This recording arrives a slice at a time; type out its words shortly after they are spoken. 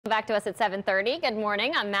Back to us at 7:30. Good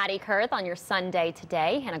morning. I'm Maddie Kurth on your Sunday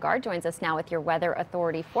today. Hannah Gard joins us now with your Weather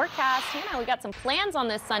Authority forecast. Hannah, we got some plans on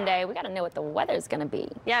this Sunday. We got to know what the weather's going to be.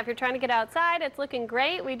 Yeah, if you're trying to get outside, it's looking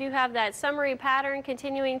great. We do have that summery pattern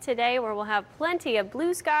continuing today where we'll have plenty of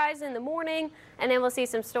blue skies in the morning, and then we'll see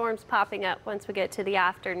some storms popping up once we get to the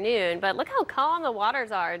afternoon. But look how calm the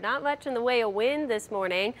waters are. Not much in the way of wind this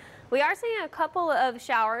morning. We are seeing a couple of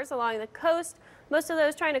showers along the coast. Most of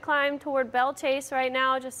those trying to climb toward Belle Chase right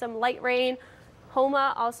now, just some light rain.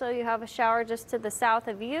 Homa, also you have a shower just to the south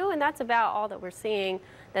of you, and that's about all that we're seeing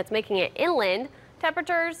that's making it inland.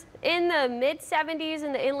 Temperatures in the mid-70s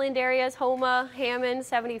in the inland areas, Homa, Hammond,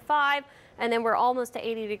 75, and then we're almost to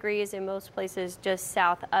 80 degrees in most places just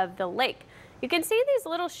south of the lake. You can see these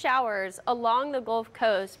little showers along the Gulf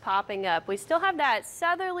Coast popping up. We still have that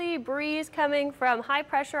southerly breeze coming from high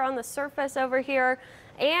pressure on the surface over here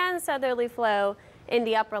and southerly flow in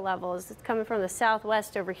the upper levels. It's coming from the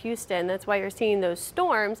southwest over Houston. That's why you're seeing those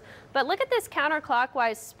storms. But look at this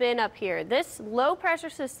counterclockwise spin up here. This low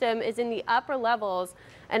pressure system is in the upper levels,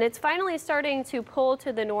 and it's finally starting to pull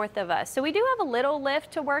to the north of us. So we do have a little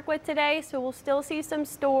lift to work with today, so we'll still see some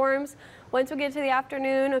storms. Once we get to the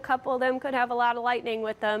afternoon, a couple of them could have a lot of lightning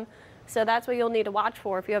with them. So that's what you'll need to watch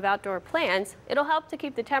for if you have outdoor plans. It'll help to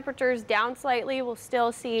keep the temperatures down slightly. We'll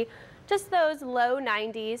still see just those low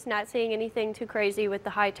 90s, not seeing anything too crazy with the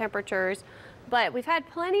high temperatures. But we've had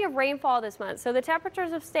plenty of rainfall this month, so the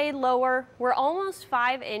temperatures have stayed lower. We're almost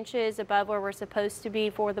 5 inches above where we're supposed to be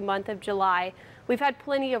for the month of July. We've had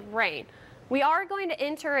plenty of rain. We are going to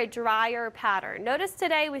enter a drier pattern. Notice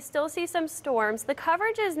today we still see some storms. The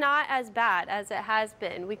coverage is not as bad as it has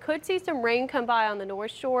been. We could see some rain come by on the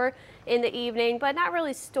North Shore in the evening, but not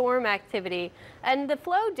really storm activity. And the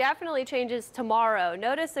flow definitely changes tomorrow.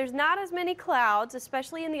 Notice there's not as many clouds,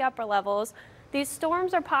 especially in the upper levels. These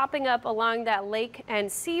storms are popping up along that lake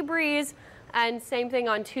and sea breeze. And same thing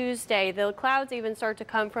on Tuesday. The clouds even start to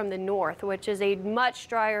come from the north, which is a much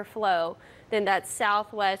drier flow than that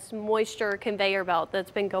southwest moisture conveyor belt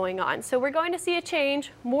that's been going on. So we're going to see a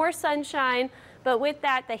change, more sunshine, but with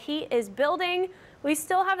that, the heat is building. We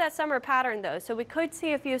still have that summer pattern though, so we could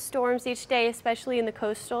see a few storms each day, especially in the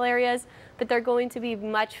coastal areas, but they're going to be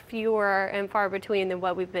much fewer and far between than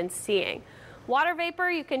what we've been seeing. Water vapor,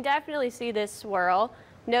 you can definitely see this swirl.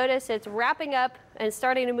 Notice it's wrapping up and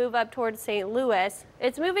starting to move up towards St. Louis.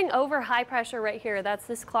 It's moving over high pressure right here. That's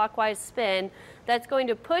this clockwise spin. That's going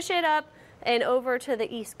to push it up and over to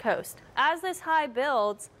the east coast. As this high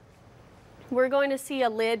builds, we're going to see a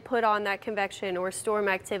lid put on that convection or storm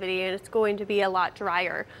activity, and it's going to be a lot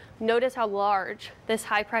drier. Notice how large this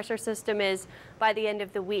high pressure system is by the end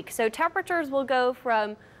of the week. So temperatures will go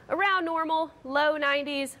from around normal, low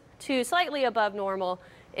 90s, to slightly above normal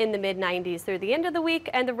in the mid 90s through the end of the week.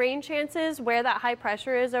 And the rain chances where that high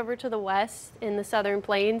pressure is over to the west in the southern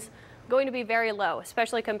plains going to be very low,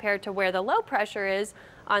 especially compared to where the low pressure is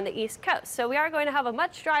on the east coast. So we are going to have a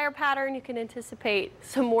much drier pattern. You can anticipate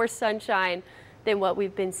some more sunshine than what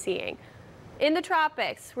we've been seeing. In the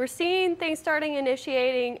tropics, we're seeing things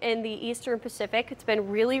initiating in the eastern Pacific. It's been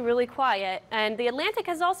really quiet, and the Atlantic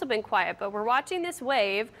has also been quiet, but we're watching this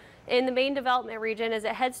wave in the main development region as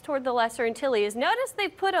it heads toward the Lesser Antilles. Notice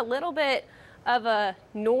they've put a little bit of a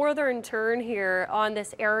northern turn here on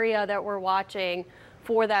this area that we're watching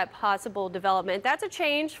for that possible development. That's a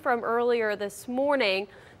change from earlier this morning.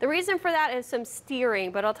 The reason for that is some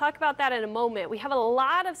steering, but I'll talk about that in a moment. We have a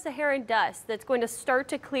lot of Saharan dust that's going to start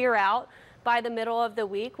to clear out by the middle of the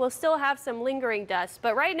week. We'll still have some lingering dust,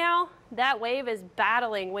 but right now that wave is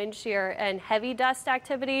battling wind shear and heavy dust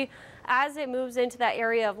activity. As it moves into that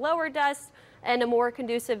area of lower dust and a more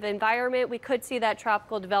conducive environment, we could see that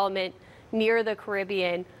tropical development near the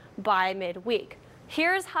Caribbean by midweek.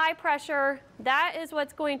 Here's high pressure. That is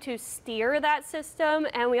what's going to steer that system,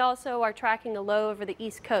 and we also are tracking a low over the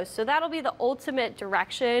east coast. So that'll be the ultimate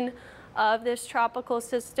direction of this tropical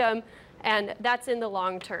system, and that's in the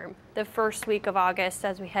long term, the first week of August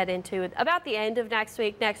as we head into about the end of next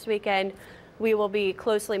week. Next weekend, we will be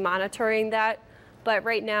closely monitoring that, but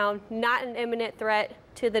right now, not an imminent threat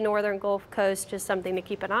to the northern Gulf Coast, just something to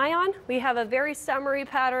keep an eye on. We have a very summery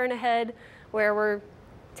pattern ahead where we're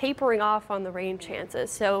tapering off on the rain chances.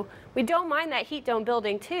 So we don't mind that heat dome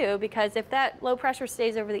building too, because if that low pressure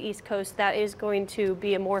stays over the east coast, that is going to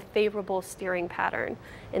be a more favorable steering pattern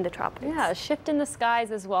in the tropics. Yeah, a shift in the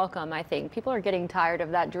skies is welcome, I think. People are getting tired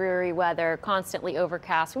of that dreary weather, constantly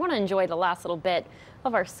overcast. We want to enjoy the last little bit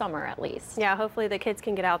of our summer at least. Yeah, hopefully the kids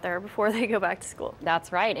can get out there before they go back to school.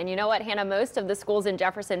 That's right. And you know what, Hannah, most of the schools in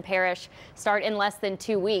Jefferson Parish start in less than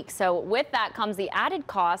 2 weeks. So with that comes the added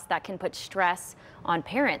cost that can put stress on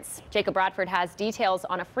parents. parents. Jacob Bradford has details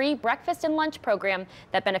on a free breakfast and lunch program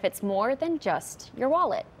that benefits more than just your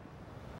wallet.